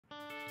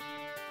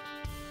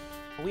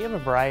We have a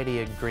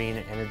variety of green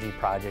energy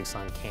projects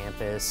on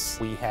campus.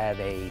 We have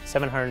a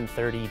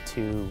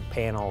 732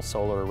 panel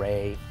solar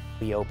array.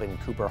 We opened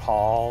Cooper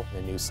Hall,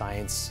 the new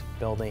science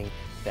building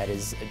that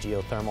is a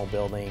geothermal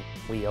building.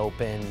 We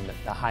opened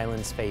the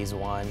Highlands Phase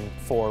 1,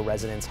 4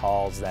 residence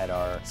halls that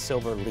are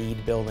silver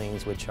LEED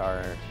buildings, which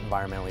are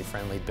environmentally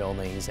friendly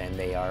buildings, and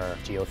they are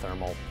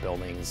geothermal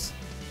buildings.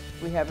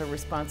 We have a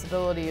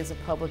responsibility as a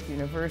public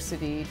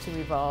university to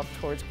evolve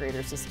towards greater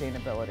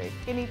sustainability.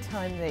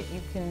 Anytime that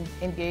you can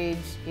engage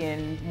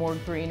in more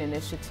green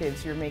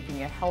initiatives, you're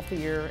making a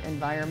healthier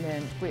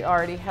environment. We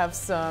already have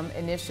some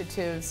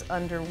initiatives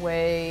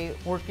underway,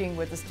 working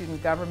with the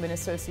Student Government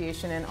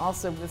Association and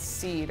also with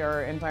SEED,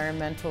 our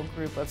environmental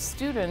group of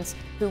students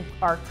who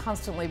are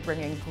constantly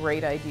bringing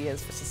great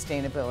ideas for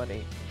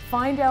sustainability.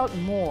 Find out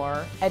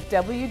more at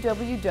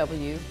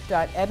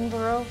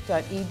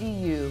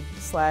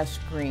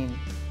www.edinboro.edu/green.